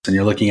and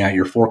you're looking at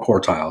your four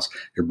quartiles,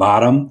 your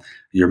bottom,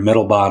 your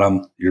middle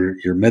bottom,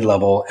 your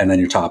mid-level, and then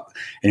your top.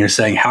 And you're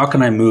saying, how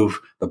can I move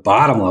the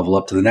bottom level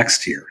up to the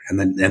next tier? And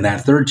then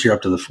that third tier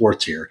up to the fourth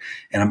tier.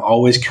 And I'm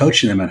always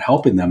coaching them and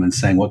helping them and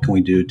saying, what can we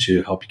do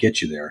to help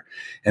get you there?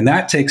 And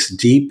that takes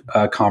deep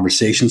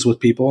conversations with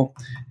people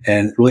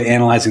and really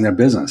analyzing their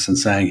business and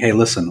saying, hey,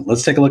 listen,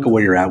 let's take a look at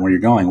where you're at, where you're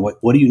going.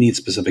 What do you need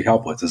specific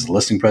help with? Is it a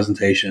listing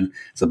presentation?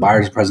 Is it a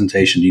buyer's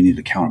presentation? Do you need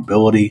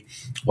accountability?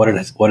 What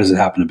does it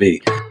happen to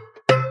be?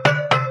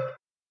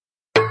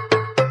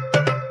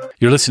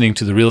 You're listening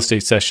to the Real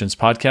Estate Sessions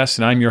podcast,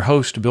 and I'm your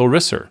host, Bill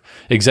Risser,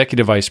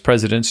 Executive Vice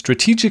President,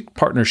 Strategic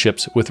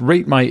Partnerships with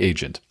Rate My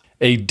Agent,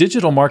 a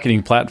digital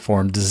marketing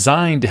platform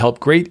designed to help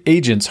great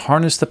agents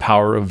harness the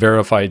power of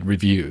verified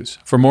reviews.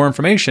 For more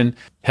information,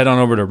 head on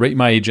over to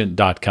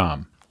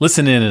ratemyagent.com.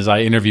 Listen in as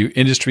I interview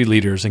industry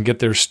leaders and get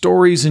their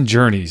stories and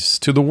journeys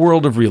to the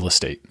world of real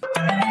estate.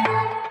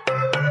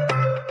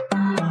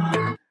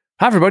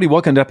 Hi, everybody.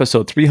 Welcome to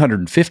episode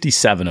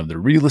 357 of the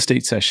Real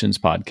Estate Sessions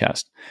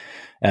podcast.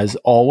 As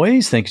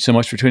always, thank you so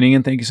much for tuning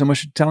in. Thank you so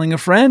much for telling a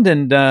friend.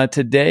 And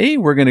today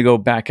we're going to go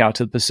back out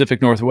to the Pacific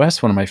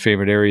Northwest, one of my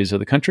favorite areas of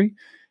the country.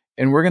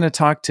 And we're going to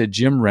talk to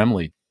Jim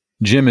Remley.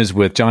 Jim is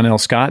with John L.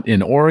 Scott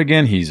in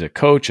Oregon. He's a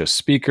coach, a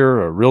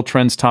speaker, a Real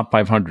Trends Top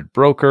 500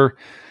 broker.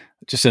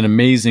 Just an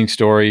amazing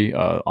story,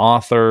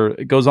 author.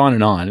 It goes on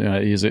and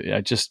on. He's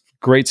just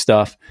great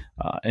stuff.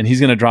 And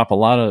he's going to drop a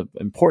lot of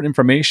important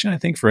information, I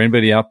think, for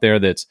anybody out there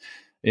that's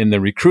in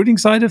the recruiting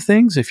side of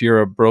things. If you're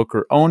a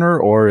broker owner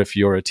or if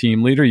you're a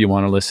team leader, you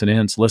want to listen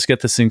in. So let's get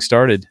this thing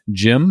started.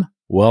 Jim,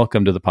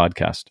 welcome to the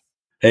podcast.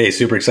 Hey,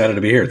 super excited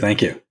to be here.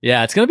 Thank you.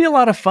 Yeah, it's going to be a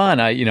lot of fun.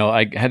 I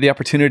had the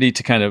opportunity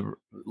to kind of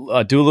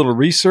do a little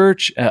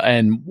research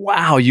and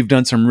wow, you've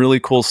done some really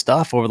cool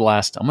stuff over the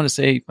last, I'm going to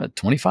say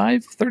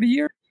 25, 30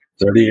 years.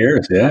 30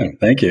 years. Yeah.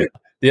 Thank you.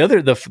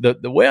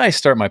 The way I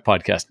start my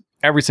podcast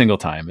every single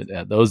time,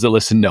 those that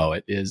listen know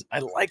it, is I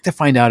like to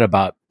find out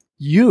about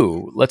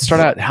you. Let's start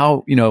out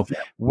how,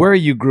 where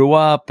you grew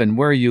up and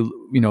where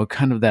you,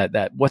 kind of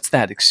that, what's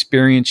that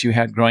experience you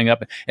had growing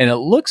up? And it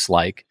looks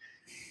like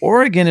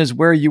Oregon is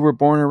where you were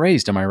born and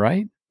raised. Am I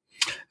right?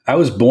 I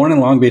was born in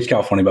Long Beach,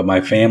 California, but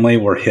my family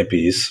were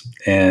hippies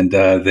and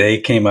they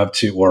came up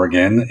to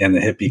Oregon in the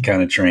hippie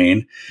kind of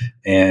train.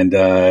 And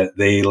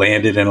they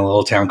landed in a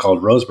little town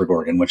called Roseburg,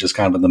 Oregon, which is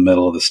kind of in the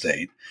middle of the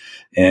state.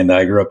 And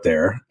I grew up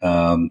there.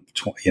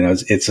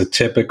 It's a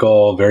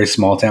typical, very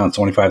small town,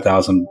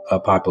 25,000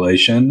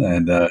 population,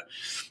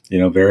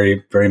 and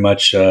very, very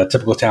much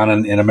typical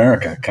town in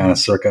America, kind of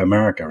circa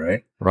America,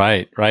 right?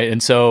 Right.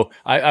 And so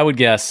I would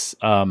guess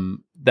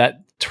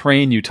that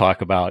train you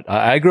talk about.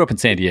 I grew up in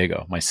San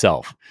Diego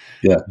myself.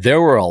 Yeah, there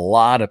were a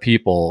lot of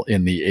people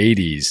in the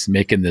 '80s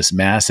making this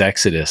mass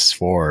exodus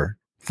for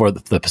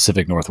the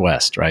Pacific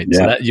Northwest, right?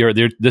 Yeah.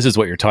 So this is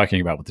what you're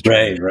talking about with the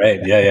train. Right.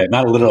 Yeah.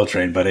 Not a literal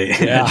train, but a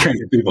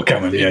train of people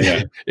coming.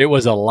 Yeah. It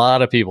was a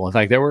lot of people. In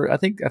fact, there were, I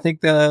think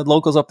the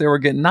locals up there were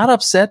getting not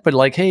upset, but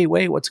like, hey,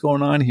 wait, what's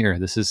going on here?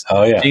 This is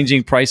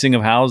changing pricing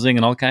of housing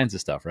and all kinds of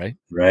stuff, right?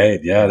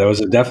 Right. Yeah. There was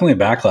definitely a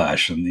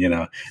backlash.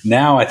 And,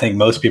 now I think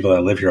most people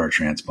that live here are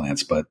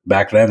transplants, but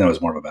back then there was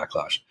more of a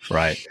backlash.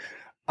 Right.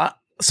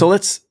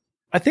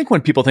 I think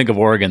when people think of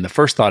Oregon, the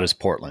first thought is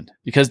Portland,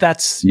 because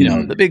that's,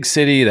 the big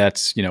city.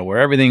 That's, where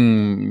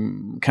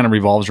everything kind of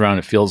revolves around,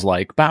 it feels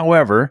like. But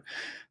however,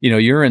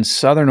 you're in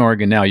Southern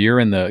Oregon now. You're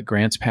in the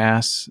Grants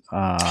Pass,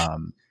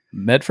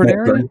 Medford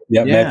area?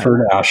 Yeah,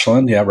 Medford,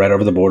 Ashland. Yeah, right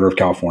over the border of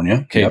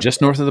California. Okay, just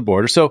north of the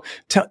border. So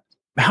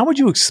how would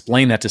you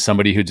explain that to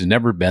somebody who's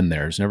never been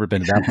there, who's never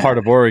been to that part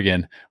of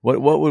Oregon? What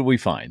would we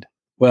find?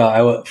 Well,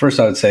 I would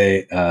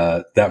say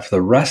that for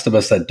the rest of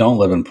us that don't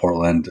live in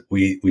Portland,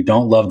 we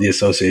don't love the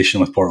association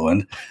with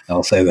Portland.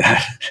 I'll say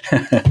that.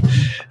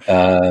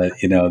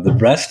 The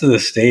rest of the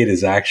state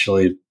is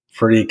actually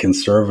pretty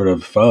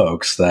conservative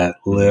folks that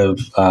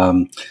live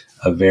a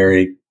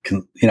very,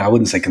 I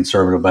wouldn't say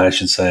conservative, but I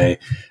should say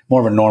more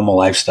of a normal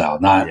lifestyle,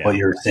 not what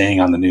you're seeing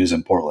on the news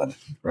in Portland,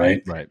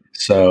 right? Right.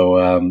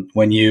 So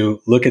when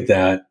you look at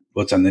that,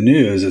 what's on the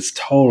news, it's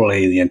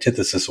totally the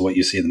antithesis of what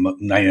you see in the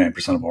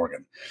 99% of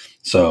Oregon.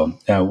 So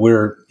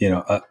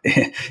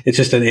it's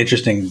just an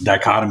interesting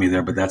dichotomy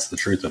there, but that's the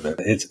truth of it.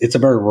 It's a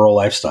very rural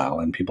lifestyle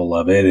and people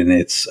love it. And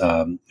it's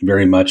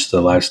very much the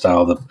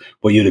lifestyle,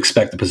 what you'd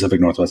expect the Pacific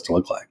Northwest to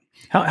look like.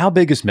 How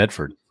big is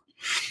Medford?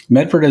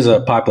 Medford is a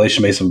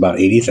population base of about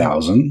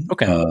 80,000.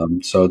 Okay.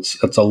 So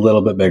it's a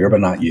little bit bigger, but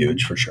not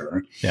huge for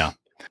sure. Yeah.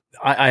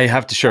 I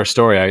have to share a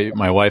story.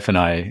 My wife and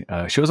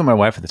I, she wasn't my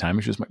wife at the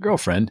time, she was my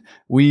girlfriend.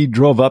 We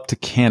drove up to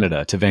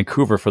Canada, to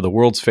Vancouver for the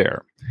World's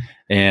Fair.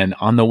 And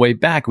on the way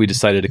back, we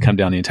decided to come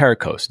down the entire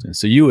coast. And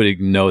so you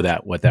would know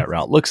what that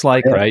route looks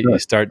like, right? Sure. You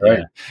start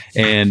right.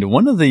 And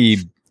one of the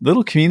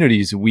little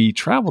communities we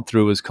traveled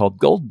through is called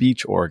Gold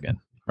Beach, Oregon,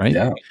 right?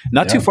 Yeah.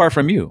 Not too far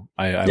from you.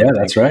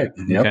 That's right.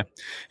 Yep. Okay.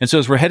 And so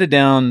as we're headed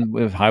down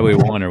with Highway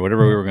 1 or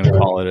whatever we were going to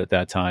call it at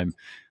that time,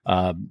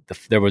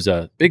 there was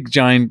a big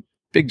giant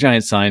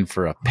sign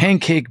for a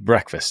pancake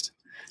breakfast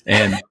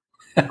and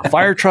a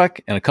fire truck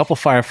and a couple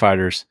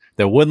firefighters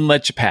that wouldn't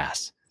let you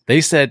pass. They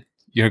said,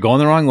 you're going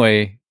the wrong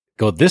way.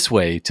 Go this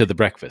way to the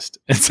breakfast.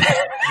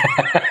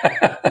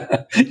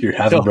 You're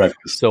having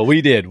breakfast. So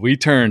we did. We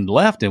turned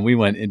left and we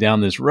went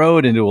down this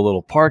road into a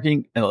little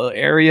parking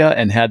area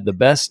and had the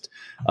best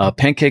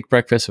pancake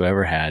breakfast I've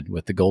ever had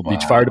with the Gold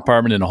Beach Fire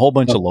Department and a whole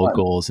bunch of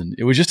locals. And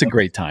it was just a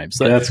great time.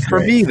 So for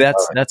me,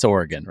 that's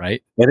Oregon,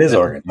 right? It is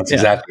Oregon. That's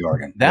exactly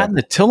Oregon. That and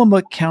the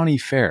Tillamook County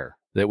Fair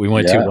that we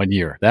went to one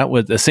year. That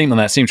was the same on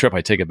that same trip.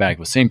 I take it back. It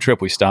was the same trip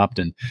we stopped,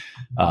 and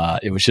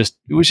it was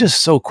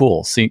just so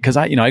cool seeing, because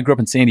I grew up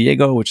in San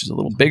Diego, which is a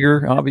little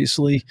bigger,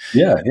 obviously.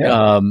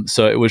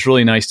 So it was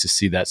really nice to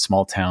see that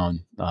small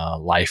town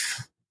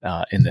life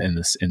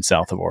in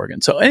south of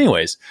Oregon. So,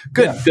 anyways,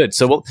 good.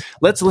 So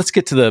let's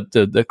get to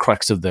the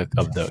crux of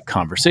the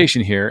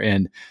conversation here.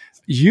 And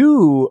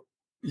you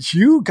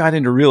got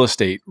into real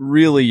estate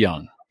really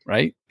young.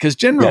 Right? Because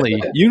generally,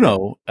 we're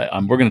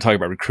going to talk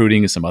about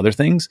recruiting and some other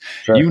things.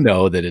 Sure. You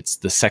know that it's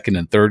the second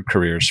and third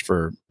careers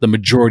for the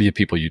majority of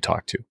people you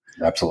talk to.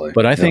 Absolutely.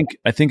 But I think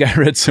I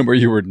read somewhere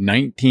you were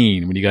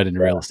 19 when you got into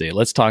real estate.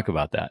 Let's talk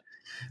about that.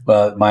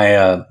 Well,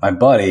 my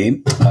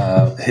buddy,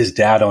 his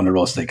dad owned a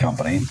real estate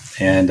company,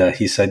 and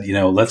he said,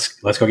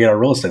 let's go get our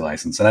real estate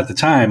license. And at the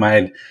time,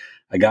 I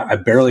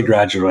barely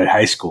graduated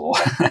high school,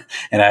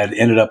 and I had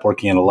ended up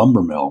working in a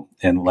lumber mill.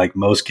 And like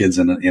most kids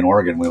in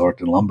Oregon, we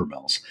worked in lumber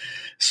mills.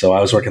 So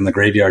I was working the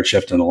graveyard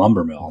shift in a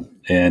lumber mill,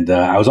 and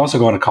I was also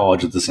going to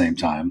college at the same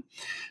time.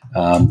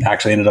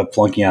 Actually ended up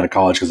flunking out of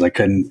college because I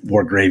couldn't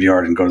work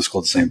graveyard and go to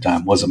school at the same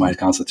time. Wasn't my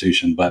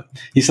constitution. But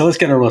he said, let's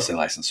get a real estate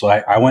license. So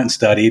I went and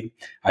studied.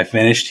 I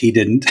finished. He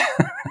didn't.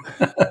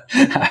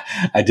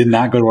 I did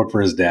not go to work for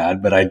his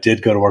dad, but I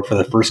did go to work for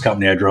the first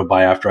company I drove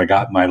by after I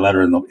got my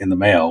letter in the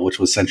mail, which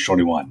was Century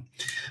 21.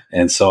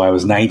 And so I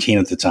was 19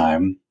 at the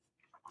time.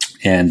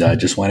 And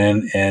just went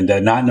in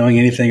and not knowing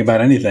anything about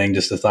anything,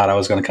 just thought I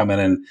was going to come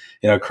in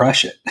and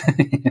crush it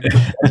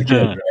as a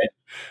kid, right?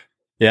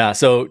 Yeah.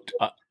 So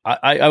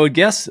I would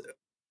guess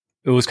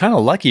it was kind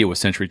of lucky it was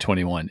Century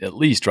 21, at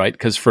least, right?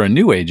 Because for a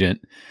new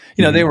agent,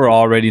 they were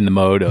already in the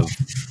mode of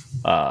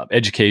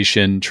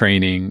education,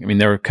 training. I mean,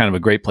 they were kind of a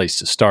great place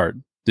to start.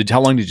 How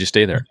long did you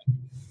stay there?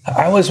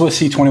 I was with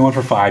C21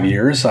 for 5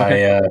 years.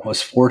 Okay. I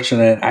was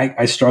fortunate.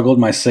 I struggled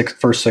my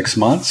first 6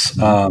 months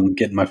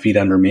getting my feet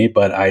under me,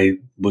 but I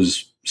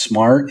was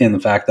smart in the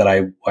fact that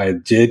I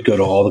did go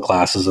to all the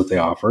classes that they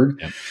offered.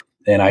 Yep.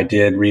 And I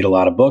did read a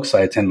lot of books.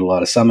 I attended a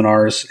lot of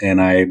seminars, and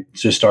I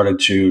just started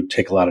to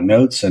take a lot of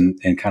notes and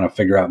kind of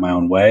figure out my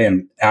own way.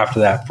 And after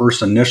that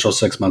first initial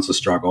 6 months of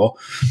struggle,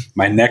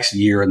 my next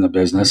year in the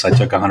business, I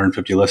took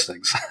 150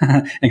 listings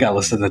and got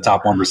listed in the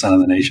top 1% of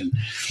the nation.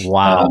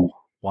 Wow.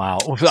 Wow.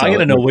 So I got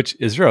to know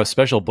is there a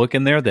special book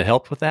in there that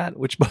helped with that?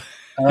 Which book?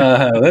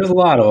 There's a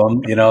lot of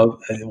them.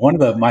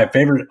 One of my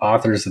favorite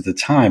authors at the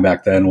time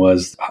back then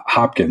was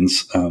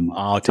Hopkins. Tom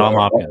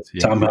Hopkins.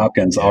 Yeah. Tom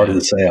Hopkins, Art of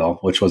the Sale,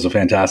 which was a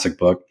fantastic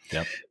book.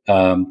 Yep.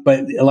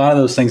 But a lot of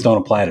those things don't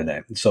apply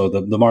today. So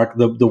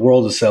the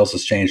world of sales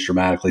has changed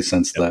dramatically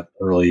since the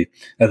late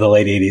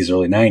 80s,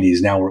 early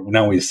 90s. Now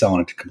we're selling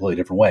it a completely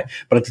different way.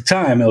 But at the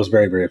time, it was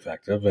very, very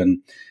effective,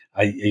 and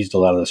I used a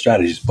lot of those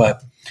strategies.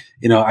 But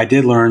I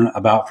did learn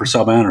about for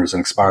sale by owners and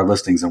expired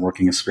listings and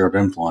working a sphere of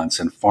influence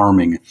and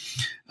farming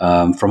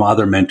from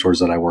other mentors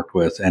that I worked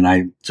with. And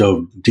I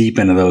dove deep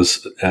into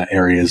those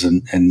areas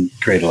and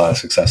created a lot of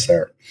success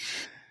there.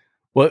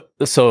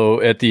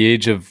 So at the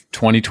age of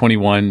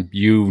 2021,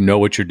 you know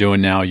what you're doing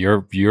now.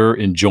 You're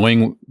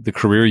enjoying the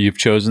career you've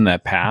chosen,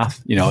 that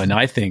path, and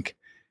I think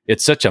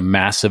it's such a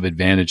massive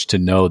advantage to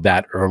know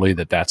that early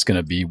that that's going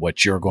to be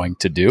what you're going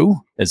to do,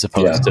 as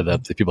opposed to the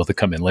people that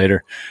come in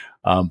later.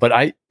 At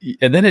the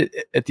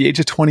age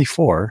of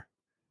 24,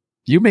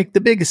 you make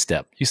the biggest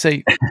step. You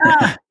say,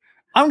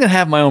 I'm going to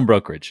have my own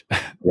brokerage.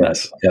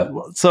 Yes. Yep.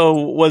 So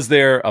was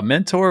there a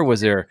mentor? Was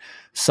there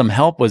some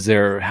help?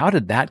 How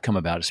did that come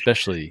about,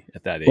 especially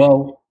at that age?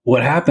 Well,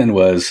 what happened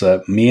was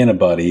me and a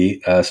buddy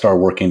started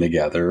working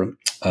together.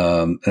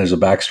 There's a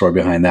backstory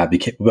behind that.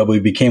 But we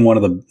became one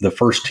of the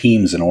first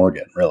teams in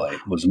Oregon, really.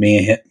 It was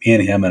me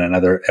and him and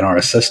our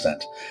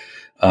assistant.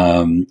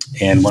 And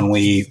when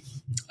we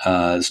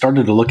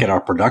started to look at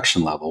our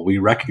production level, we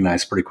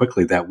recognized pretty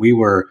quickly that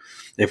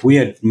if we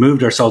had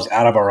moved ourselves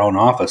out of our own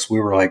office, we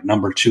were like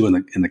number 2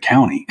 in the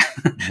county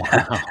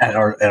at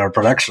our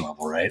production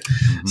level, right?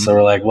 Mm-hmm. So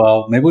we're like,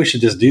 well, maybe we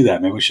should just do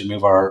that. Maybe we should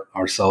move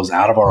ourselves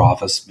out of our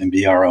office and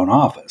be our own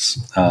office.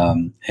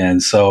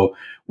 And so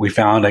we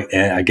found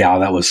a gal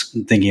that was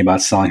thinking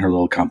about selling her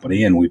little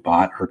company, and we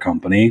bought her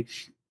company.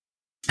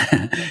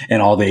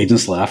 And all the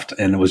agents left,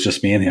 and it was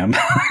just me and him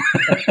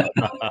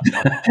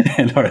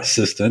and our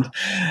assistant.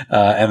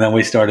 And then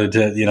we started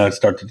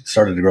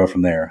to grow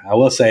from there. I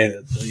will say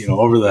that,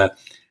 over the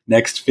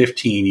next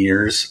 15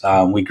 years,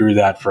 we grew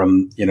that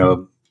from,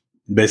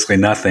 basically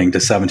nothing to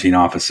 17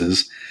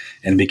 offices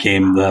and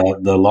became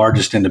the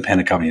largest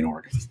independent company in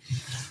Oregon.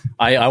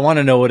 I want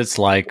to know what it's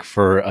like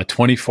for a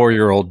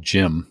 24-year-old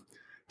Jim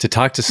to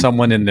talk to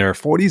someone in their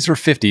 40s or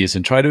 50s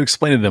and try to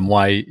explain to them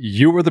why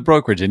you were the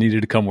brokerage they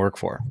needed to come work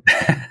for?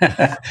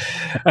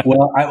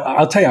 Well,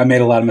 I'll tell you, I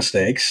made a lot of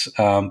mistakes.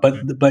 But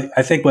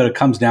I think what it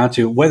comes down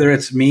to, whether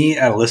it's me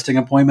at a listing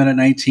appointment at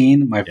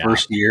 19, my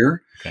first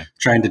year,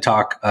 trying to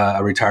talk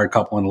a retired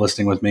couple in a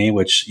listing with me,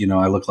 which,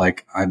 I look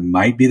like I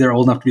might be there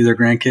old enough to be their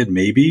grandkid,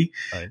 maybe,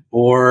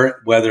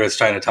 or whether it's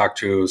trying to talk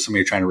to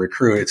somebody trying to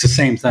recruit, it's the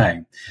same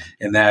thing.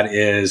 And that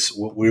is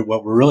what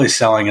we're really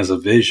selling is a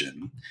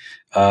vision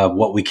of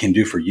what we can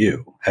do for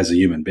you as a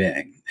human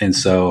being. And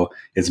so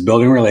it's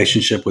building a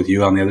relationship with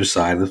you on the other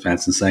side of the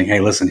fence and saying, hey,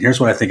 listen, here's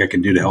what I think I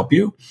can do to help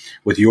you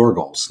with your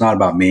goals. It's not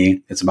about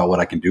me. It's about what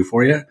I can do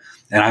for you.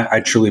 And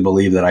I truly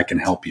believe that I can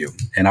help you.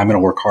 And I'm going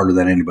to work harder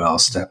than anybody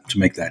else to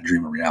make that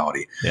dream a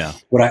reality. Yeah.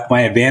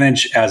 My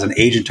advantage as an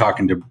agent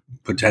talking to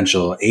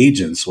potential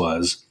agents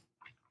was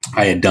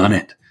I had done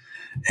it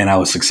and I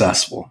was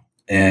successful.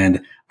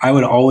 And I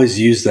would always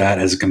use that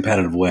as a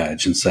competitive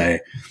wedge and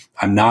say,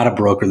 I'm not a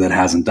broker that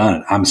hasn't done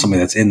it. I'm somebody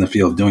that's in the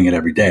field doing it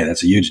every day.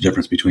 That's a huge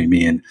difference between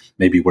me and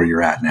maybe where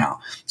you're at now.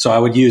 So I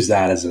would use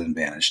that as an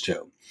advantage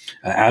too,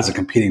 as a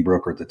competing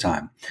broker at the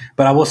time.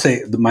 But I will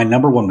say my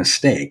number one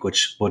mistake,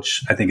 which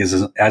I think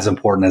is as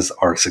important as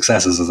our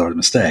successes as our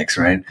mistakes,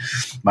 right?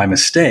 My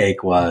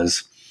mistake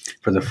was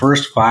for the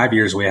first 5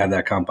 years we had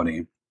that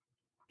company,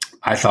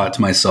 I thought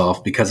to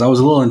myself, because I was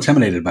a little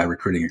intimidated by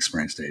recruiting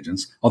experienced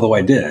agents, although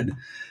I did,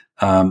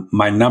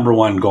 my number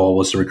one goal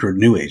was to recruit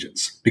new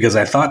agents because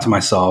I thought to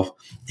myself,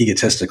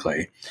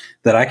 egotistically,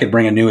 that I could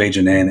bring a new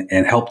agent in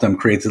and help them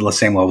create the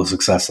same level of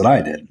success that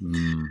I did.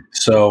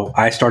 So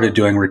I started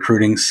doing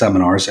recruiting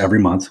seminars every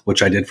month,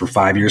 which I did for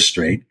 5 years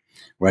straight,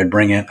 where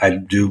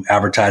I'd do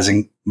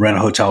advertising, rent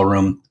a hotel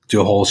room,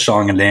 do a whole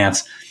song and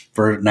dance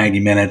for 90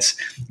 minutes,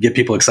 get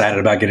people excited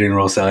about getting a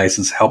real estate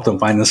license, help them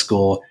find the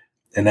school,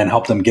 and then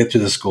help them get through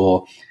the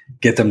school,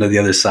 get them to the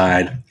other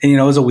side. And,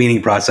 it was a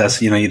weaning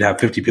process. You'd have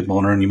 50 people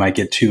in a room. You might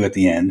get 2 at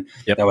the end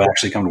that would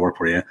actually come to work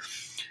for you.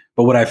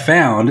 But what I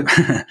found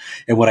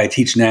and what I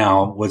teach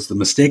now was the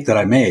mistake that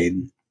I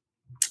made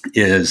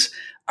is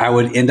I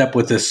would end up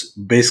with this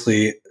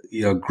basically,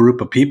 group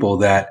of people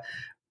that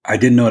I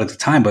didn't know it at the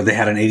time, but they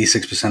had an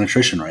 86%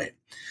 attrition rate.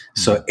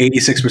 So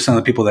 86% of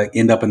the people that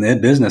end up in the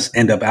business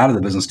end up out of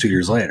the business 2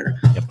 years later.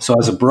 So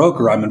as a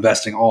broker, I'm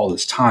investing all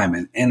this time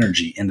and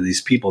energy into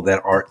these people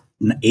that are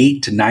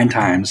 8 to 9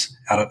 times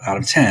out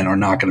of 10 are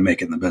not going to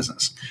make it in the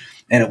business.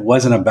 And it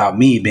wasn't about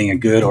me being a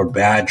good or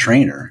bad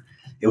trainer.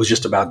 It was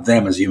just about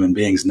them as human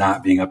beings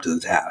not being up to the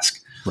task.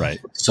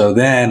 Right. So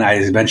then I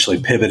eventually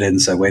pivoted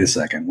and said, wait a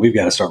second, we've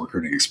got to start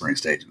recruiting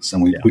experienced agents.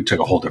 And we took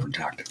a whole different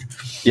tactic.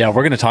 Yeah,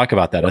 we're going to talk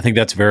about that. I think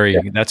that's very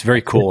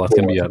cool. That's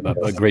going to be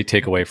a great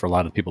takeaway for a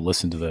lot of people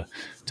listening to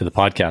the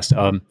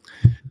podcast.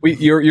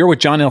 You're with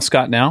John L.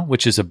 Scott now,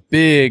 which is a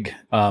big,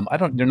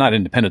 they're not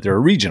independent, they're a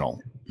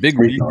regional,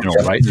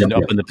 right? And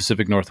up in the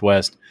Pacific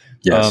Northwest.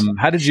 Yes.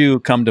 How did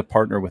you come to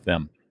partner with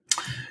them?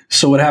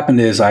 So what happened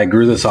is I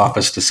grew this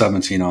office to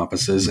 17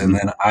 offices, and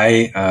then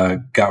I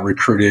got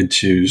recruited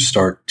to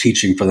start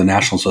teaching for the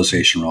National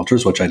Association of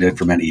Realtors, which I did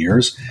for many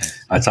years.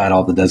 I taught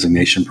all the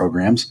designation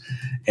programs.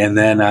 And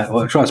then I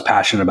was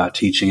passionate about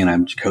teaching and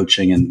I'm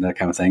coaching and that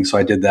kind of thing. So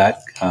I did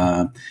that.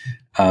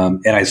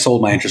 And I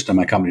sold my interest in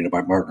my company to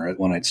my partner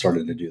when I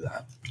started to do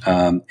that.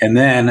 And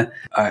then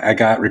I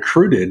got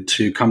recruited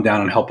to come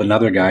down and help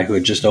another guy who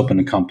had just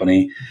opened a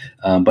company.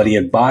 But he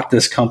had bought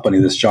this company,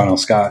 this John L.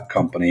 Scott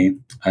company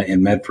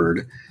in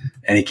Medford.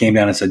 And he came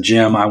down and said,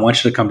 Jim, I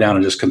want you to come down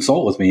and just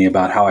consult with me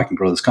about how I can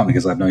grow this company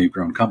because I know you've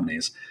grown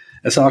companies.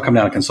 I said, I'll come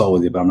down and consult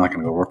with you, but I'm not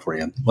going to go work for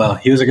you. Well,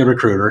 he was a good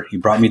recruiter. He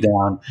brought me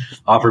down,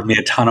 offered me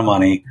a ton of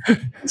money,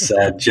 and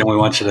said, Jim, we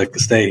want you to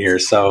stay here.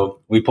 So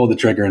we pulled the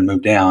trigger and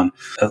moved down.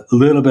 A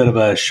little bit of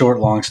a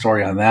short, long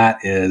story on that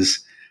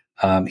is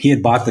he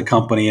had bought the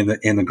company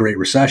in the Great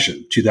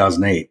Recession,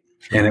 2008,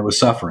 and it was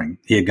suffering.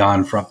 He had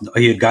gotten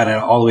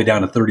it all the way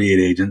down to 38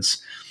 agents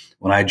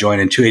when I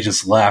joined, and 2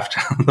 agents left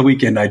the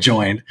weekend I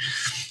joined.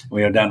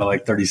 We were down to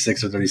like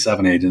 36 or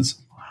 37 agents.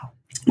 Wow.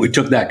 We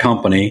took that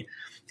company.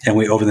 And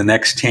we, over the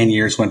next 10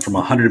 years, went from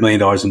 $100 million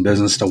in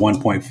business to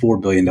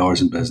 $1.4 billion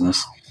in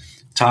business.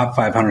 Top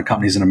 500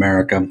 companies in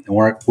America. And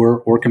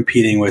we're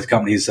competing with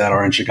companies that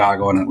are in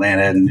Chicago and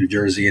Atlanta and New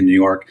Jersey and New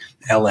York,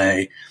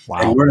 LA.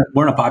 Wow. And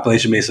we're in a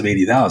population base of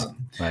 80,000.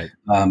 Right.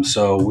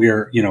 So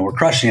we're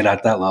crushing it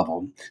at that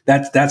level.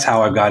 That's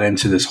how I got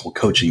into this whole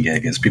coaching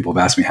gig. Is people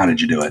have asked me, how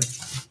did you do it?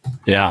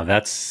 Yeah,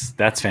 that's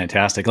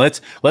fantastic. Let's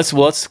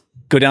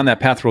go down that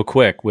path real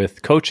quick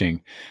with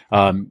coaching.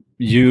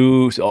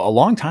 You a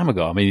long time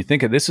ago. I mean, you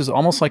think this is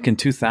almost like in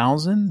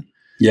 2000,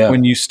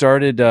 when you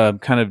started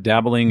kind of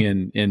dabbling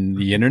in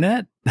the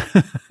internet,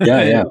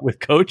 with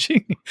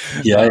coaching.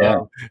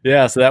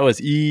 Yeah. So that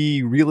was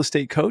Real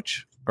Estate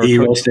Coach.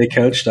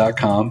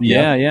 erealestatecoach.com.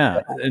 Yeah,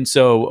 yeah. And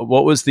so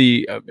what was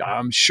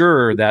I'm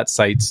sure that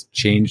site's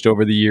changed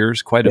over the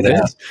years quite a bit.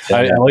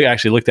 I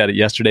actually looked at it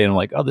yesterday and I'm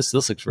like, oh, this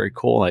looks very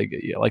cool. I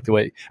like the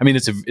way, I mean,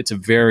 it's a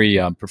very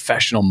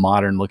professional,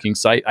 modern looking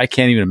site. I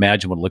can't even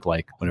imagine what it looked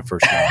like when it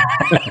first came out.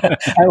 I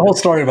have a whole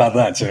story about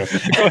that too.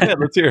 Go ahead,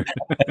 let's hear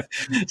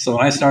it. So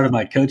when I started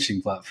my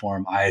coaching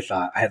platform, I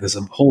thought I had this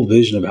whole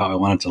vision of how I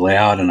wanted to lay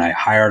out, and I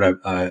hired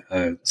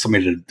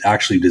somebody to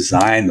actually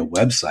design the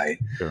website,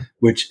 Sure.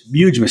 Which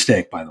huge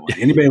mistake, by the way.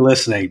 Anybody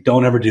listening,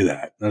 don't ever do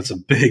that. That's a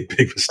big,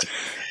 big mistake.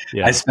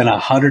 Yeah. I spent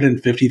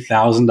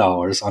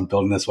 $150,000 on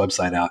building this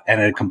website out,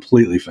 and it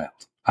completely failed.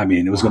 I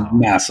mean, it was a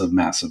massive,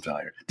 massive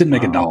failure. Didn't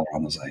make $1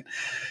 on the site.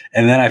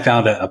 And then I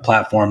found a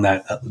platform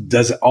that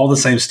does all the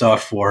same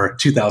stuff for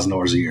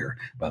 $2,000 a year,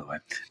 by the way.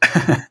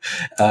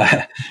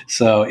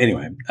 So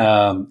anyway,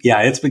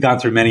 it's been gone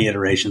through many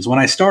iterations. When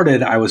I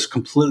started, I was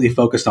completely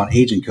focused on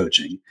agent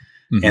coaching.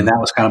 Mm-hmm. And that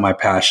was kind of my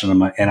passion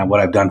and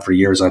what I've done for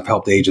years. I've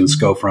helped agents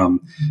go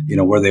from,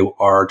 where they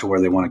are to where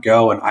they want to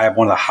go. And I have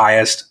one of the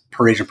highest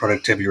per agent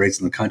productivity rates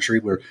in the country,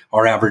 where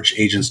our average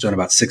agent's doing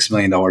about $6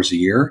 million a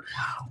year,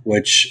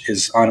 which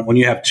is when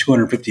you have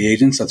 250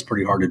 agents, that's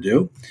pretty hard to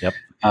do. Yep.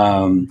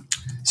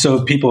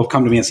 So people have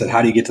come to me and said,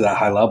 how do you get to that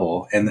high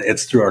level? And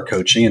it's through our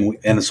coaching.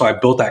 And so I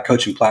built that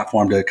coaching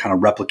platform to kind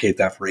of replicate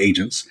that for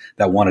agents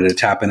that wanted to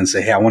tap in and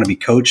say, hey, I want to be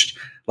coached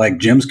like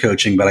Jim's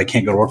coaching, but I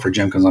can't go to work for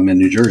Jim because I'm in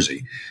New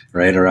Jersey,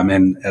 right? Or I'm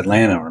in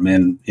Atlanta, or I'm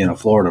in,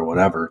 Florida or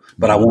whatever,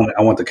 but I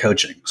want the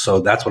coaching. So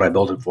that's what I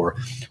built it for.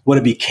 What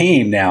it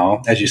became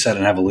now, as you said,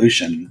 an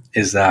evolution,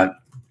 is that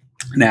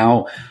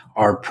now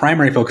our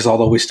primary focus,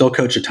 although we still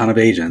coach a ton of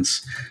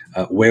agents,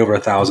 way over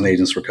 1,000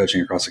 agents we're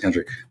coaching across the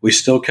country. We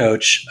still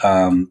coach.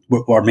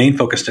 Our main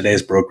focus today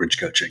is brokerage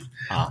coaching.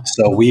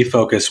 So we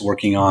focus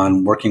working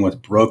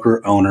with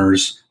broker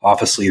owners,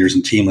 office leaders,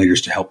 and team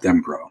leaders to help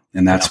them grow.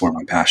 And that's where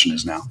my passion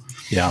is now.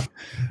 Yeah.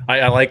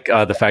 I like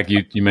the fact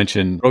you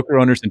mentioned broker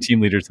owners and team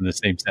leaders in the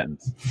same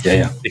sentence.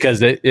 Yeah.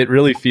 Because it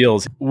really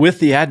feels, with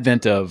the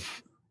advent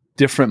of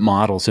different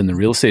models in the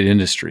real estate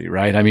industry,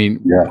 right? I mean,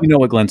 we know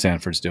what Glenn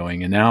Sanford's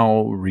doing, and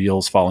now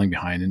Real's falling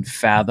behind, and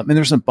Fathom. And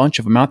there's a bunch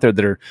of them out there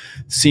that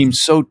seem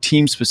so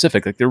team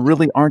specific. Like there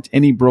really aren't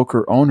any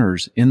broker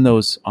owners in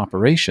those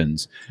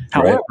operations.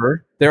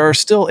 However, there are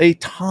still a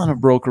ton of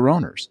broker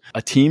owners.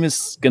 A team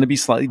is going to be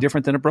slightly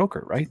different than a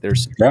broker, right?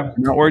 I'm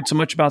not worried so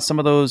much about some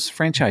of those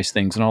franchise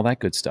things and all that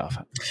good stuff.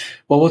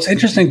 Well, what's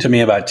interesting to me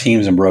about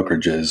teams and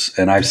brokerages,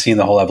 and I've seen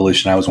the whole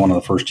evolution. I was one of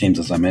the first teams,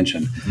 as I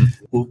mentioned.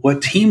 Mm-hmm.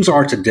 What teams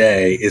are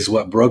today is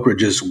what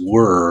brokerages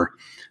were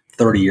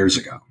 30 years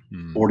ago,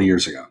 40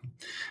 years ago.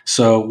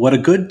 So what a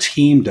good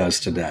team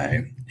does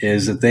today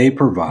is that they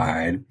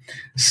provide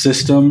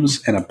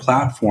systems and a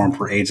platform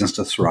for agents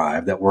to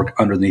thrive that work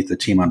underneath the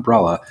team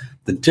umbrella.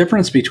 The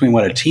difference between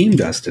what a team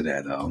does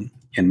today, though,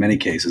 in many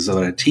cases,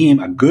 what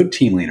a good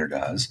team leader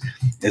does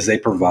is they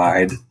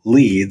provide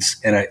leads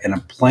and a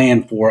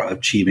plan for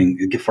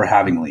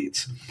having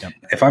leads. Yep.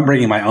 If I'm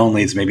bringing my own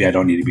leads, maybe I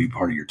don't need to be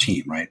part of your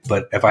team, right?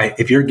 But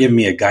if you're giving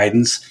me a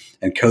guidance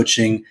and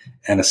coaching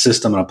and a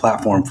system and a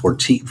platform for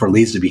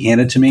leads to be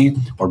handed to me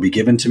or be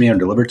given to me or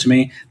delivered to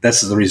me,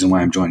 this is the reason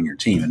why I'm joining your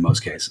team in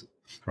most cases,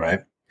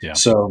 right? Yeah.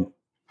 So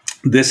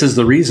this is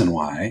the reason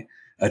why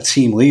a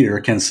team leader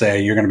can say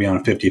you're going to be on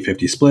a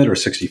 50-50 split or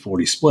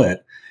 60-40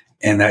 split,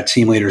 and that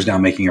team leader is now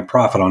making a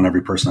profit on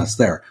every person that's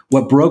there.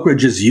 What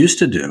brokerages used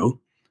to do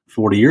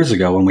 40 years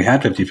ago when we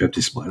had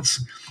 50-50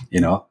 splits,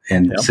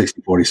 and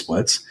 60-40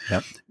 splits,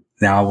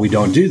 now we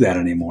don't do that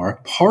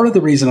anymore. Part of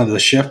the reason of the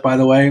shift, by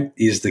the way,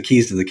 is the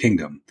keys to the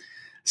kingdom.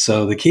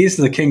 So the keys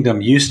to the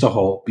kingdom used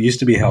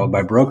to be held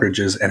by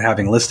brokerages and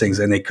having listings,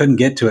 and they couldn't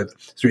get to it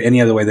through any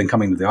other way than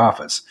coming to the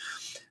office.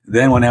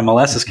 Then when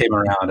MLSs came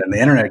around and the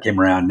internet came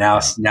around,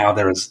 now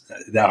there was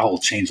that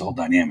changed the whole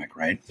dynamic,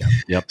 right?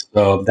 Yep.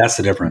 So that's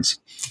the difference.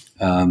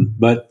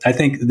 But I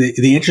think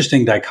the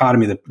interesting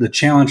dichotomy, the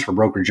challenge for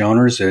brokerage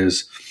owners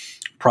is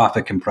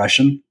profit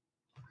compression.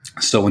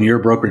 So when you're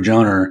a brokerage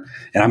owner,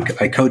 and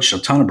I coach a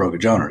ton of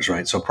brokerage owners,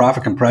 right? So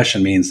profit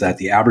compression means that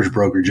the average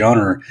brokerage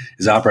owner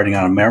is operating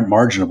on a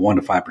margin of 1%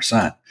 to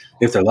 5%,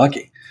 if they're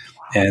lucky.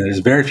 And there's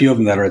very few of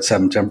them that are at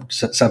 7 to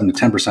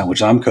 10%,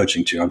 which I'm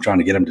coaching to. I'm trying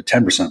to get them to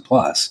 10%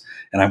 plus.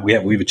 And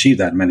we've achieved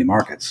that in many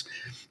markets.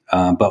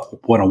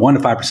 But when a 1% to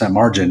 5%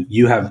 margin,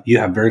 you have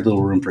very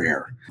little room for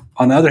error.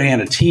 On the other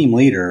hand, a team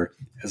leader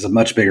has a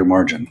much bigger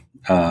margin.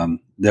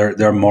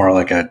 They're more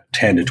like a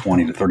 10 to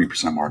 20 to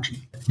 30% margin.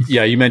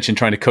 Yeah, you mentioned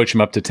trying to coach them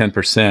up to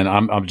 10%.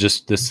 I'm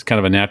just, this is kind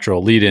of a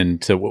natural lead in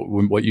to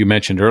what you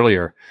mentioned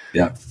earlier.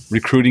 Yeah.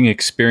 Recruiting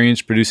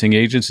experienced producing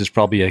agents is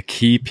probably a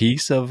key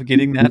piece of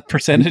getting that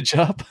percentage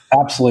up.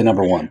 Absolutely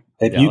number one.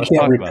 If you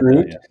can't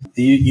recruit,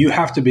 you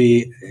have to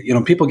be,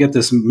 people get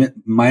this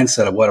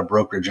mindset of what a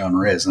brokerage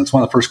owner is. And it's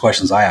one of the first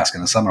questions I ask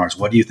in the seminars.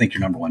 What do you think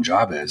your number one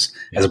job is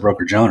as a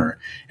brokerage owner?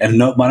 And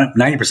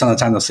 90% of the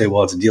time they'll say,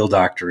 well, it's deal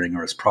doctoring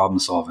or it's problem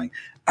solving.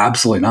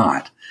 Absolutely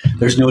not.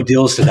 There's no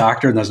deals to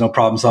doctor and there's no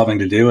problem solving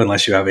to do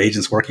unless you have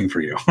agents working for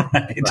you.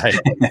 Right.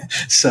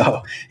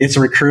 So it's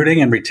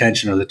recruiting and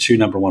retention are the two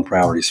number one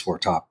priorities for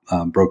top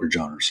brokerage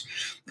owners.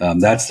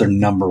 That's their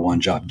number one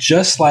job.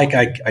 Just like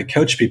I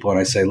coach people and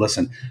I say,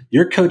 listen,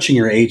 you're coaching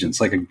your agents.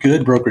 Like a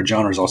good brokerage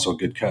owner is also a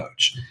good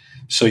coach.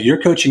 So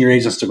you're coaching your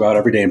agents to go out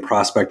every day and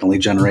prospect and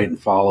lead generate and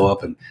follow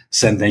up and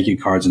send thank you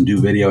cards and do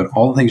video and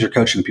all the things you're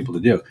coaching people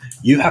to do.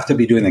 You have to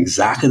be doing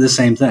exactly the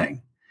same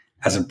thing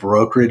as a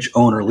brokerage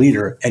owner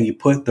leader, and you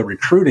put the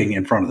recruiting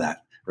in front of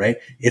that, right?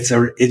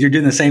 You're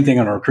doing the same thing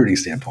on a recruiting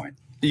standpoint.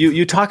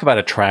 You talk about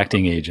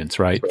attracting agents,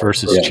 right,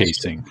 versus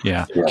chasing.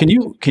 Yeah.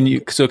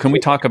 Can we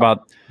talk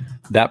about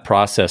that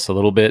process a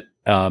little bit?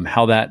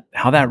 How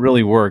that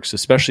really works,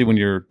 especially when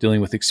you're dealing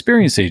with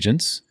experienced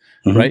agents,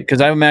 right?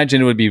 Because I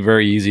imagine it would be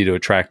very easy to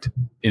attract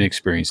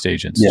inexperienced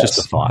agents. Yes.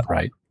 Just a thought,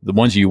 right? The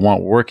ones you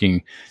want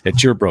working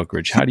at your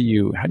brokerage. How do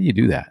you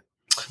do that?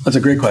 That's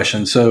a great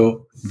question.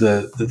 So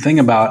the thing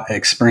about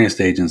experienced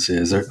agents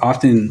is they're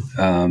often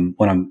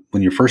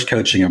when you're first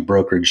coaching a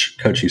brokerage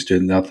coaching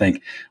student, they'll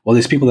think, well,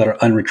 these people that are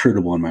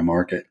unrecruitable in my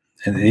market,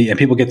 and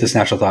people get this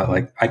natural thought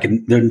like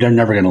they're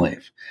never going to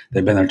leave.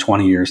 They've been there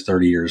 20 years,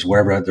 30 years,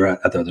 wherever they're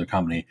at the other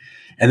company,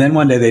 and then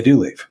one day they do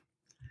leave.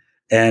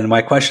 And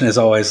my question is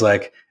always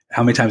like,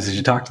 how many times did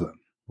you talk to them?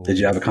 Did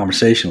you have a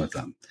conversation with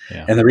them?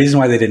 Yeah. And the reason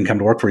why they didn't come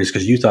to work for you is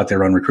because you thought they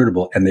were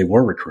unrecruitable, and they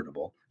were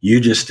recruitable. You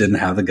just didn't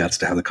have the guts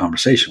to have the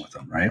conversation with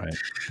them, right?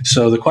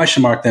 So the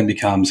question mark then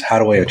becomes, how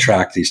do I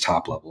attract these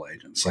top level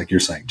agents? Like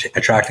you're saying,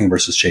 attracting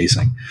versus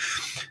chasing.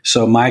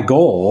 So my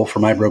goal for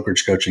my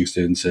brokerage coaching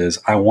students is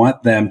I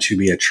want them to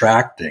be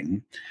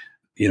attracting,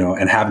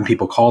 and having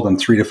people call them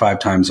 3 to 5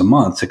 times a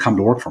month to come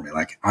to work for me.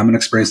 Like, I'm an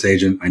experienced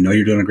agent. I know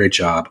you're doing a great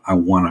job. I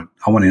want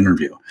to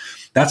interview.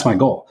 That's my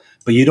goal.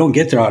 But you don't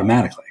get there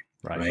automatically,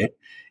 right?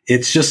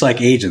 It's just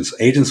like agents.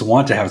 Agents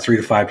want to have 3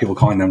 to 5 people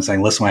calling them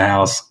saying, list my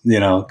house,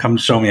 come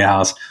show me a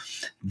house.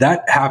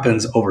 That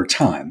happens over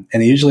time.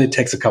 And usually it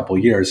takes a couple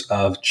of years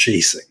of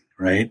chasing,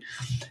 right?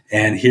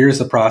 And here's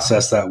the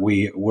process that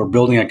we're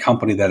building a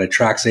company that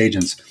attracts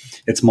agents.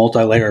 It's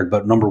multi-layered,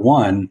 but number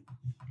one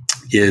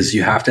is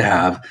you have to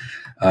have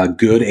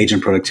good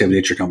agent productivity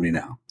at your company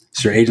now.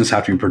 So your agents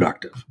have to be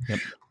productive. Yep.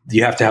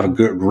 You have to have a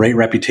great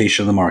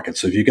reputation in the market.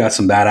 So if you've got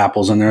some bad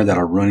apples in there that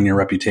are ruining your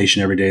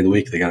reputation every day of the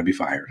week, they got to be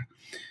fired.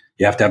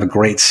 You have to have a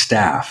great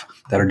staff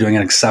that are doing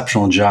an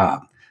exceptional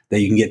job,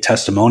 that you can get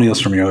testimonials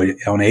from your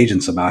own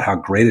agents about how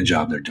great a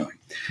job they're doing.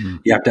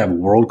 You have to have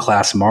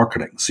world-class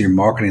marketing. So your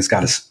marketing's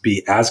got to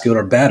be as good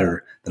or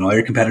better than all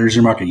your competitors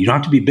in your market. You don't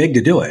have to be big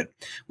to do it.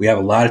 We have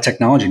a lot of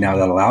technology now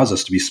that allows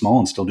us to be small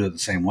and still do it the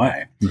same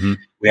way.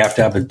 We have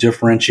to have a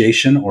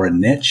differentiation or a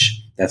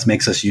niche that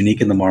makes us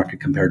unique in the market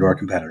compared to our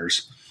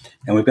competitors.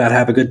 And we've got to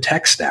have a good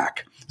tech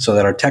stack so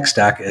that our tech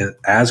stack is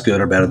as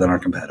good or better than our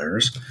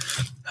competitors.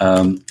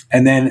 And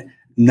then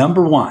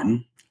number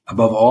one,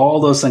 above all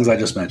those things I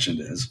just mentioned,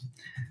 is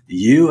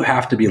you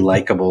have to be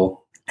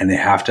likable and they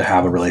have to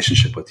have a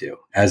relationship with you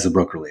as the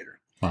broker leader.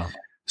 Wow.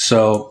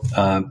 So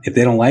if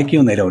they don't like you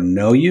and they don't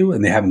know you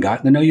and they haven't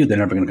gotten to know you, they're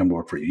never going to come to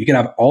work for you. You can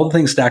have all the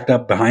things stacked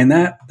up behind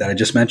that I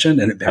just mentioned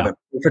and have it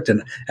perfect.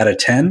 And at a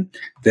 10,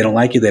 if they don't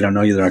like you, they don't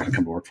know you, they're not going to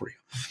come to work for you.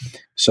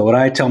 So what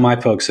I tell my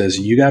folks is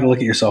you got to look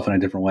at yourself in a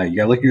different way. You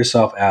got to look at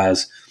yourself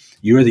as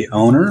you are the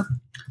owner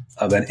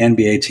of an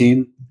NBA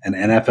team, an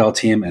NFL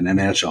team, and an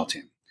NHL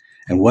team.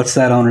 And what's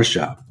that owner's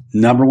job?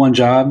 Number one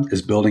job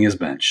is building his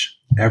bench.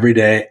 Every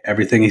day,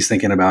 everything he's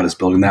thinking about is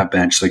building that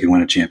bench so he can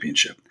win a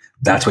championship.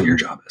 That's what your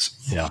job is.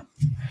 Yeah.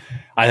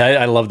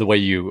 I love the way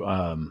you,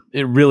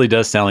 it really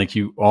does sound like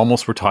you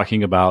almost were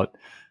talking about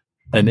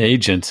an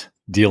agent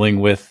dealing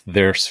with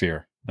their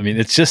sphere. I mean,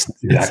 it's just,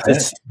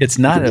 it's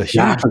not a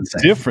huge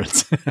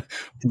difference,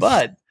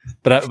 but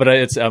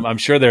it's, I'm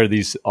sure there are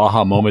these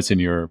aha moments in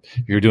you're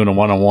doing a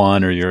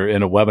one-on-one or you're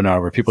in a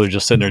webinar where people are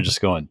just sitting there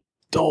just going,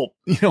 dope,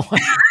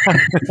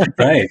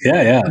 right.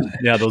 Yeah.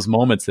 Yeah. Those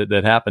moments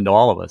that happen to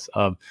all of us.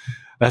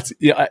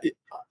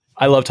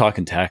 I love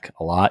talking tech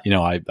a lot.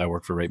 I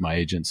work for Rate My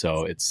Agent,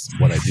 so it's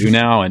what I do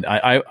now. And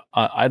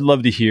I'd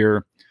love to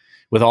hear,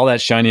 with all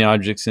that shiny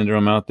object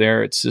syndrome out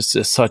there, it's just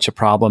such a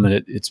problem.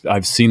 And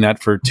I've seen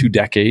that for 2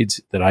 decades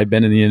that I've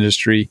been in the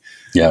industry.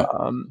 Yeah.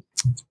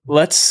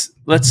 Let's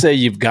say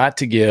you've got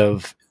to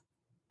give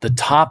the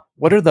top,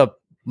 what are the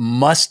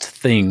must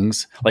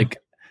things? Like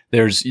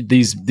there's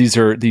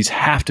these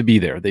have to be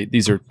there.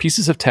 These are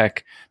pieces of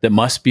tech that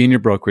must be in your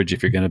brokerage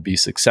if you're going to be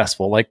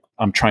successful. Like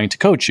I'm trying to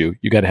coach you,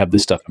 you got to have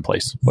this stuff in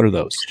place. What are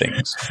those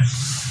things?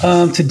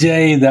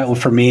 Today,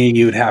 for me,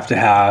 you would have to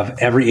have,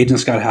 every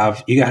agent's got to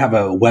have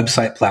a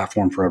website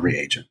platform for every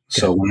agent.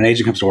 Okay. So when an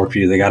agent comes to work for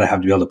you, they got to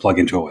be able to plug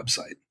into a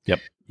website. Yep.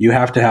 You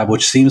have to have,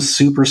 which seems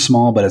super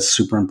small, but it's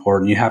super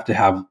important. You have to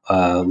have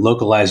a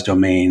localized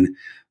domain.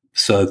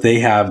 So they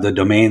have the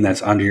domain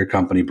that's under your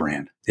company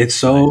brand. It's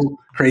so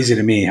crazy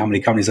to me how many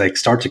companies like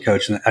start to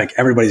coach and like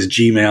everybody's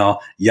Gmail,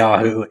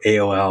 Yahoo,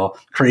 AOL,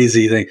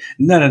 crazy thing.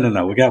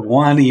 No. We got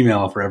one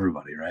email for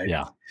everybody, right?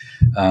 Yeah.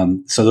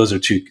 So those are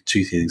two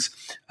things.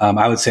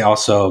 I would say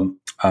also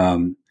a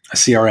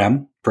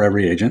CRM. for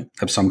every agent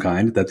of some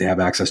kind that they have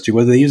access to.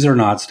 Whether they use it or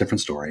not, it's a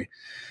different story.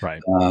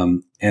 Right.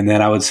 And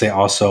then I would say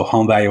also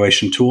home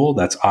valuation tool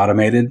that's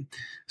automated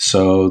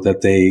so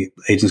that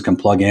agents can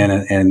plug in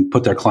and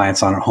put their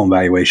clients on a home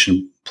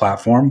valuation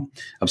platform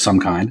of some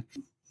kind,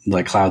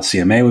 like Cloud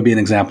CMA would be an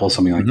example,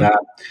 something like that.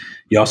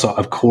 You also,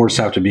 of course,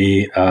 have to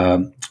be a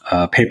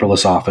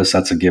paperless office.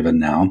 That's a given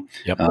now.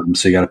 Yep.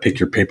 So you got to pick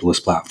your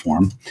paperless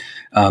platform.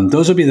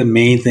 Those would be the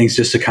main things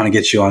just to kind of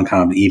get you on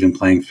kind of an even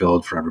playing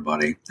field for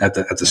everybody at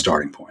the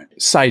starting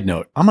point. Side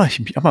note, I'm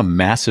a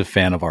massive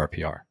fan of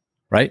RPR,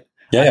 right?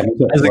 Yeah.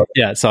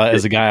 So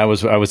as a guy, I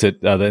was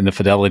at in the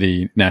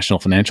Fidelity National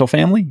Financial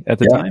family at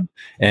the time,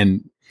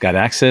 and got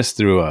access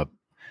through a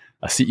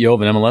CEO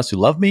of an MLS who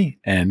loved me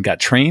and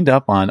got trained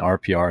up on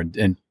RPR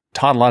and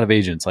taught a lot of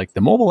agents. Like the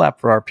mobile app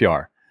for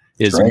RPR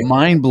is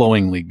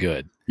mind-blowingly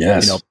good.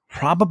 Yes,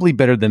 probably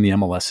better than the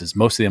MLSs,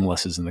 most of the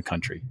MLSs in the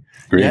country.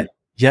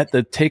 Yet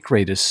the take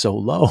rate is so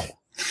low.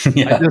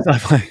 Yeah.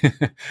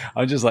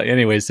 I'm just like,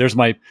 anyways,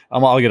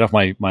 I'll get off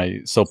my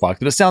soapbox,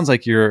 but it sounds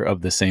like you're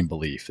of the same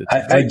belief.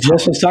 I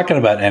just was talking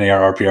about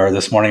NAR RPR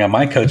this morning on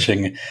my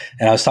coaching,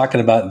 and I was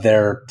talking about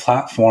their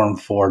platform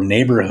for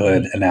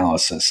neighborhood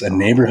analysis and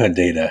neighborhood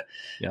data,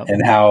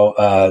 and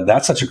how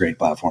that's such a great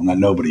platform that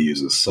nobody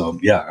uses. So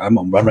yeah, I'm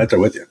right there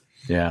with you.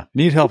 Yeah.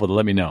 Need help with it,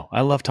 let me know.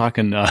 I love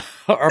talking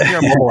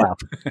RPR mobile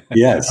app.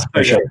 Yes,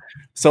 for sure.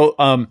 So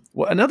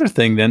another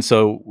thing then,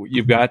 so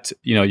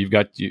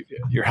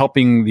you're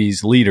helping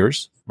these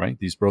leaders, right?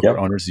 These broker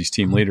owners, these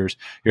team leaders,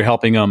 you're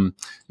helping them,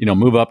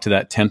 move up to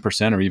that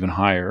 10% or even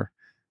higher.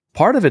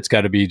 Part of it's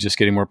got to be just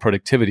getting more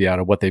productivity out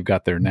of what they've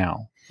got there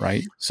now,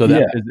 right? So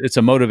that it's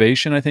a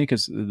motivation, I think,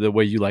 is the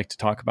way you like to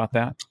talk about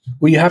that.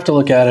 Well, you have to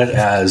look at it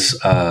as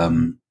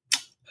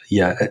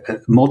a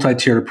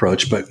multi-tiered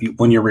approach. But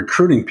when you're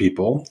recruiting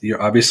people,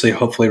 you're obviously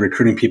hopefully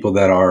recruiting people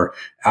that are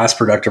as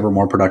productive or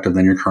more productive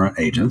than your current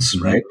agents,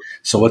 right?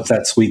 So what's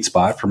that sweet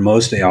spot? For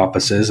most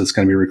offices, it's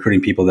going to be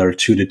recruiting people that are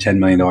 $2 to $10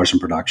 million in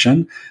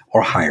production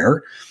or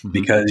higher,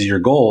 because your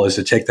goal is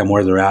to take them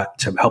where they're at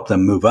to help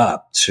them move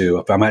up to,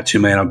 if I'm at 2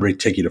 million, I'll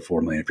take you to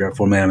 4 million. If you're at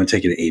 4 million, I'm going to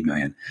take you to 8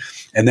 million.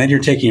 And then you're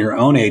taking your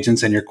own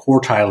agents and you're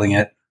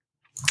quartiling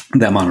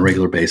them on a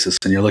regular basis.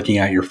 And you're looking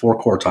at your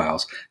 4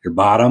 quartiles, your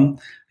bottom,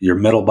 your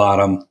middle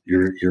bottom,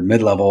 your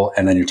mid-level,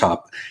 and then your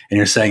top. And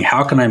you're saying,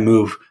 how can I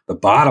move the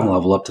bottom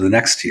level up to the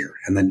next tier?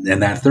 And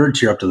that third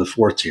tier up to the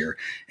 4th tier.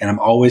 And I'm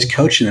always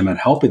coaching them and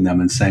helping them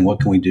and saying,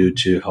 what can we do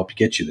to help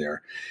get you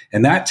there?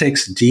 And that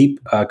takes deep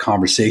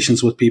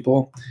conversations with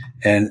people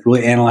and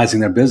really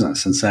analyzing their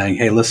business and saying,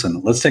 hey,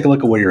 listen, let's take a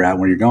look at where you're at,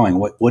 where you're going.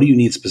 What do you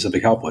need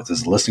specific help with?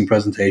 Is it a listing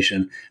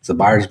presentation? Is it a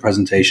buyer's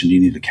presentation? Do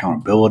you need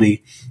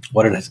accountability?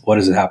 What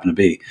does it happen to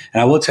be?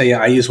 And I will tell you,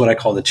 I use what I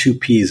call the 2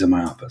 Ps in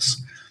my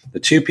office. The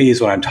 2 Ps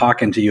when I'm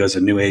talking to you as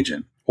a new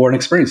agent or an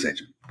experienced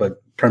agent,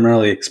 but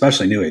primarily,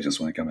 especially new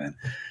agents when they come in,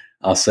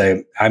 I'll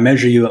say, I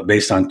measure you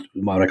based on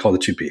what I call the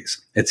 2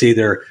 Ps. It's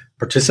either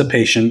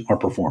participation or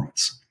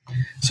performance.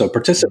 So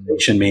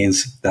participation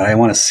means that I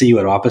want to see you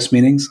at office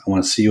meetings. I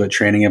want to see you at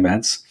training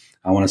events.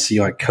 I want to see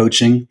you at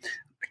coaching,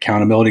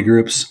 accountability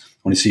groups.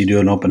 I want to see you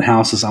doing open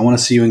houses. I want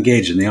to see you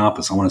engaged in the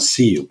office. I want to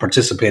see you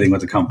participating with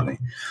the company.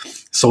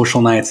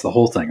 Social nights, the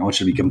whole thing. I want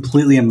you to be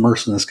completely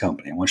immersed in this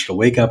company. I want you to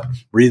wake up,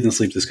 breathe, and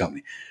sleep this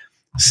company.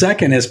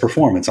 Second is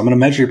performance. I'm going to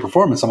measure your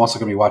performance. I'm also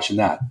going to be watching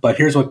that. But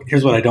here's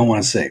what I don't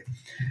want to see.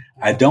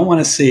 I don't want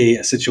to see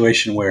a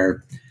situation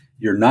where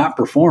you're not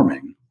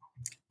performing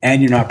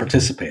and you're not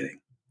participating.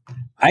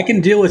 I can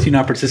deal with you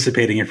not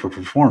participating if you're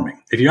performing.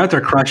 If you're out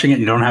there crushing it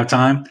and you don't have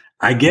time,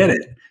 I get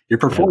it. You're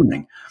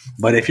performing.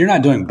 But if you're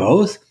not doing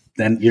both,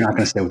 then you're not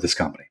going to stay with this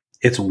company.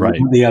 It's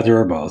one or the other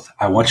or both.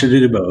 I want you to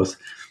do both.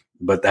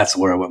 But that's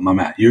where I'm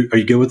at. Are you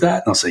good with that?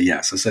 And I'll say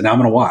yes. I said, now I'm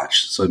going to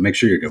watch. So make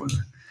sure you're good with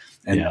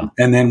it.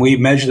 And then we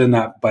measure them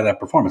by that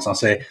performance. I'll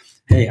say,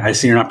 hey, I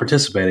see you're not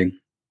participating.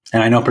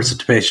 And I know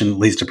participation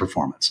leads to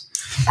performance.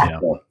 Yeah.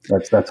 So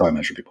that's how I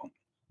measure people.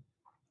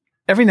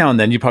 Every now and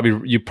then you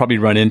probably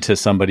run into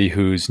somebody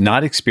who's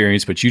not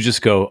experienced, but you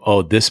just go,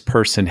 oh, this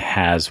person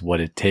has what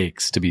it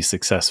takes to be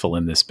successful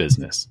in this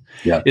business.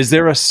 Yeah. Is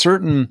there is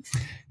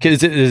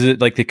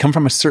it like they come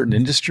from a certain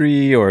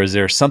industry, or is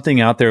there something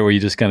out there where you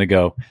just kind of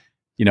go,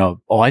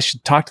 I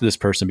should talk to this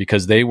person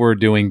because they were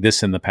doing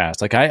this in the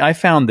past? Like I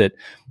found that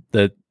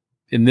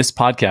in this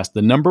podcast,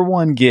 the number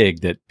one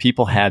gig that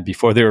people had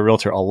before they were a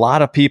realtor, a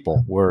lot of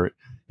people were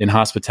in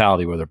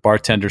hospitality, whether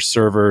bartenders,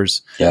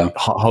 servers,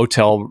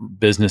 hotel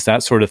business,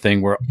 that sort of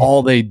thing, where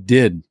all they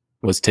did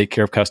was take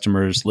care of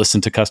customers, listen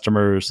to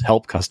customers,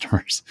 help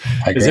customers.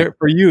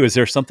 Is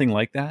there something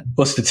like that?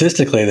 Well,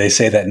 statistically, they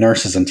say that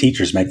nurses and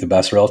teachers make the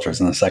best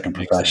realtors in the second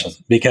profession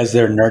because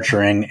they're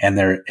nurturing and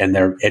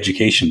they're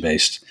education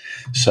based.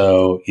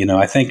 So,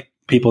 I think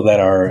people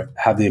that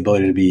have the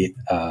ability to be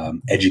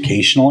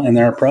educational in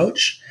their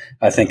approach,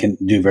 I think can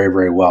do very,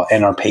 very well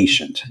and are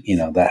patient,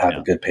 that have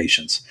a good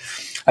patience.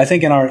 I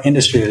think in our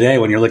industry today,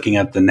 when you're looking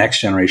at the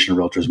next generation of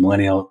realtors,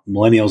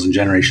 millennials and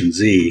Generation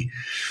Z,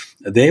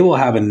 they will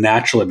have a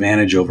natural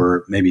advantage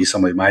over maybe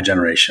somebody my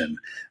generation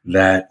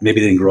that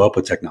maybe didn't grow up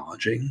with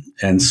technology.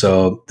 And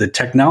so the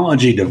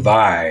technology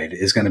divide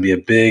is going to be a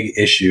big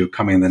issue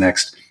coming in the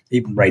next,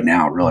 even right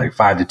now, really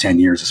 5 to 10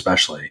 years,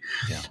 especially,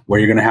 where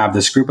you're going to have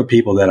this group of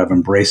people that have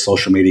embraced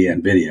social media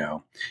and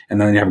video, and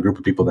then you have a group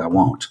of people that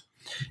won't.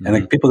 And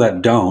the people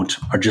that don't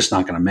are just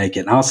not going to make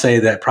it. And I'll say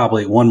that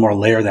probably one more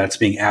layer that's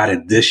being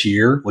added this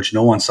year, which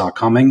no one saw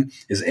coming,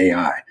 is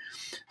AI.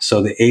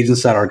 So the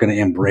agents that are going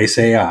to embrace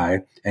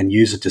AI and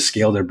use it to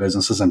scale their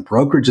businesses, and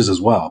brokerages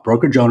as well,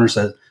 brokerage owners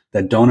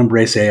that don't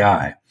embrace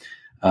AI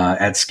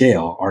at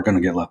scale are going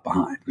to get left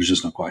behind. There's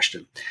just no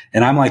question.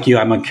 And I'm like you,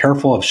 I'm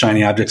careful of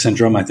shiny object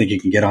syndrome. I think you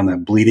can get on the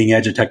bleeding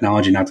edge of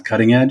technology, not the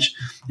cutting edge.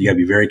 You got to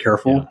be very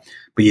careful,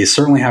 but you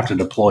certainly have to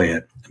deploy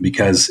it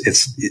because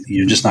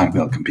you're just not going to be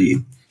able to compete.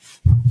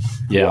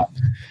 Yeah.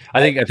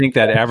 I think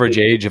that average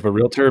age of a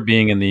realtor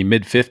being in the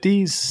mid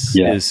 50s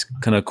is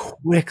going to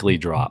quickly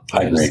drop.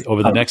 I agree.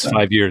 Over the next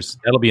 5 years,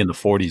 that'll be in the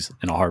 40s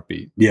in a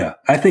heartbeat. Yeah.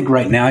 I think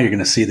right now you're going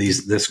to see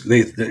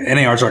the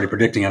NAR is already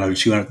predicting another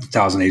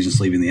 200,000 agents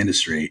leaving the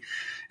industry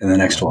in the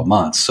next 12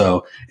 months.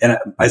 So, and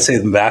I'd say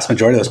the vast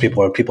majority of those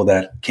people are people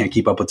that can't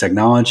keep up with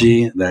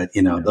technology, that,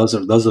 those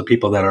are the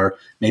people that are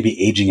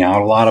maybe aging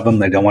out, a lot of them.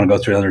 They don't want to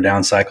go through another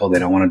down cycle. They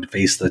don't want to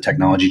face the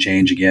technology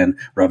change again,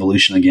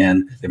 revolution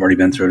again. They've already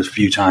been through it a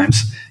few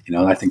times.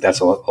 I think that's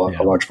a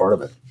large part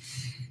of it.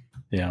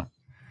 Yeah.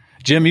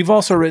 Jim, you've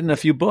also written a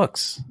few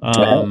books.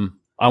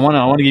 I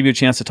want to give you a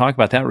chance to talk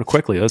about that real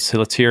quickly.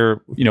 Let's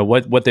hear,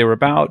 what they were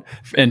about.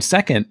 And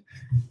second,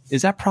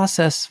 is that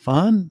process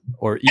fun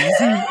or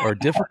easy or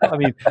difficult? I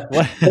mean,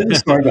 there's a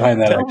story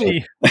behind that.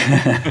 Actually.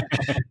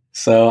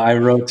 So I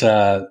wrote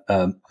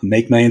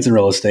Make Millions in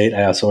Real Estate.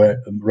 I also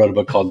wrote a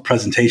book called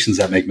Presentations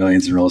That Make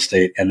Millions in Real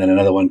Estate, and then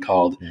another one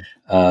called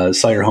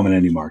Sell Your Home in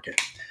Any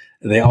Market.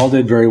 They all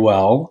did very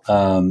well.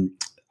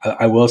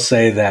 I will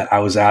say that I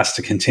was asked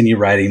to continue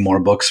writing more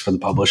books for the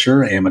publisher,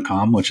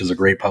 Amicom, which is a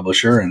great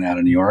publisher and out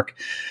of New York.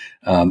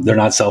 They're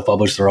not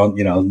self-published; they're all,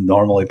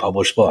 normally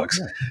published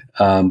books.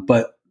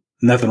 But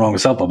nothing wrong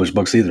with self-published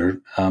books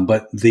either.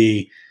 But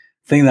the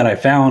thing that I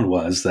found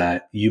was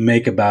that you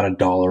make about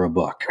 $1 a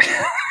book.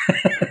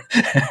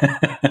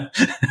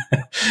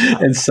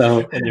 And so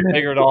and you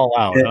figure it all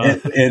out.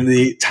 And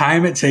the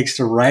time it takes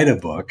to write a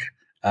book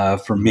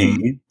for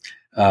me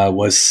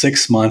was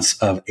 6 months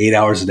of 8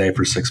 hours a day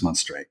for 6 months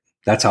straight.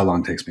 That's how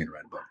long it takes me to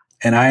write a book.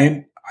 And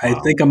I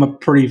think I'm a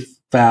pretty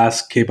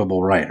fast,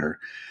 capable writer.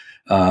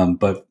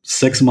 But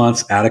 6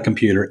 months at a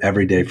computer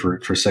every day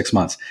for 6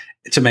 months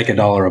to make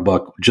 $1 a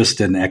book just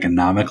didn't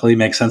economically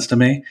make sense to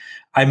me.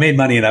 I made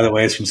money in other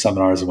ways from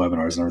seminars and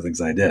webinars and other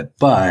things I did.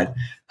 But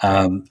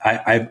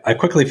I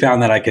quickly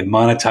found that I could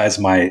monetize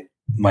my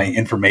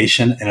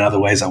information in other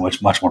ways that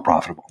was much more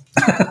profitable.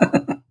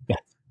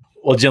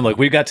 Well, Jim, look,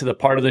 we've got to the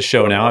part of the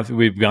show now.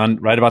 We've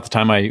gone right about the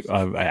time I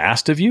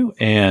asked of you.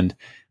 And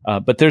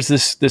but there's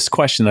this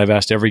question that I've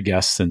asked every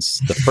guest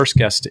since the first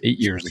guest 8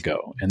 years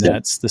ago. And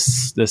that's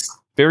this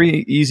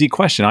very easy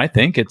question. I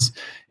think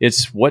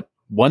it's what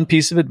one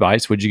piece of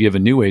advice would you give a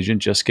new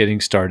agent just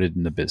getting started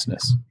in the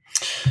business?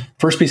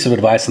 First piece of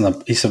advice, and the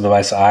piece of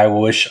advice I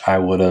wish I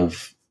would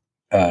have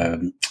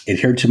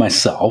adhered to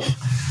myself,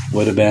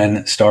 would have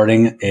been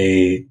starting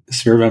a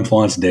sphere of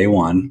influence day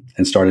one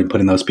and starting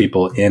putting those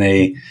people in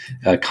a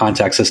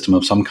contact system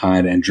of some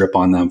kind and drip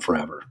on them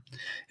forever.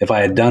 If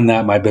I had done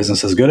that, my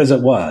business, as good as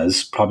it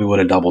was, probably would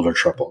have doubled or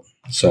tripled.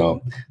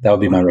 So that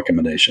would be my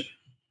recommendation.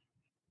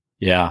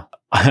 Yeah.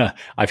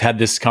 I've had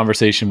this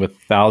conversation with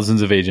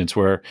thousands of agents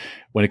where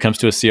when it comes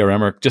to a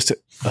CRM or just a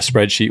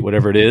spreadsheet,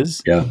 whatever it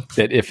is,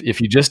 that if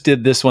you just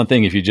did this one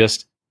thing, if you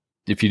just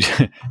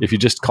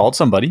called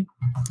somebody,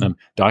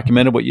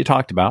 documented what you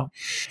talked about,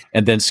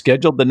 and then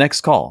scheduled the next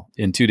call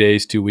in 2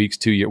 days, 2 weeks,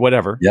 2 years,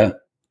 whatever,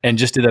 and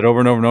just did that over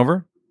and over and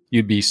over,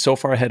 you'd be so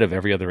far ahead of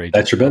every other agent.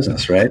 That's your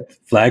business, right?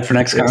 Flag for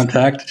next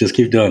contact. Just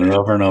keep doing it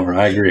over and over.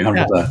 I agree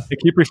 100%. I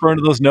keep referring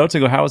to those notes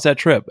and go, how was that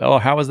trip? Oh,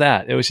 how was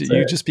that?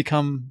 You just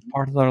become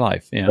part of their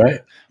life. Yeah.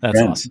 Right.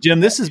 That's awesome. Jim,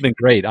 this has been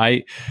great.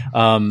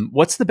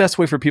 What's the best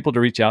way for people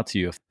to reach out to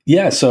you?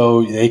 Yeah.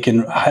 So they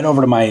can head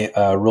over to my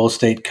real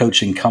estate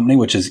coaching company,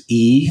 which is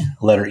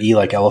letter E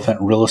like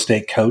elephant,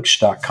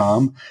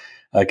 realestatecoach.com.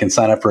 I can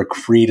sign up for a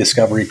free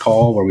discovery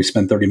call where we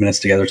spend 30 minutes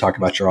together, talk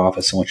about your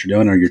office and what you're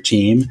doing or your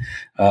team.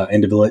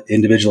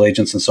 Individual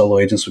agents and solo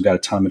agents, we've got a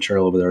ton of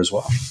material over there as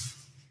well.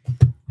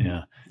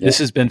 Yeah. This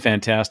has been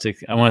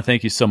fantastic. I want to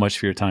thank you so much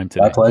for your time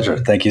today. My pleasure.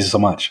 Thank you so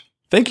much.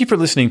 Thank you for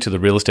listening to the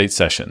Real Estate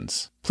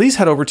Sessions. Please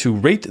head over to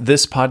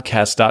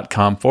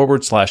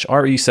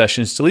ratethispodcast.com/RE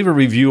sessions to leave a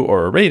review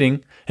or a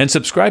rating, and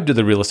subscribe to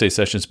the Real Estate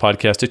Sessions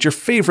podcast at your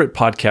favorite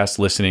podcast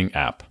listening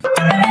app.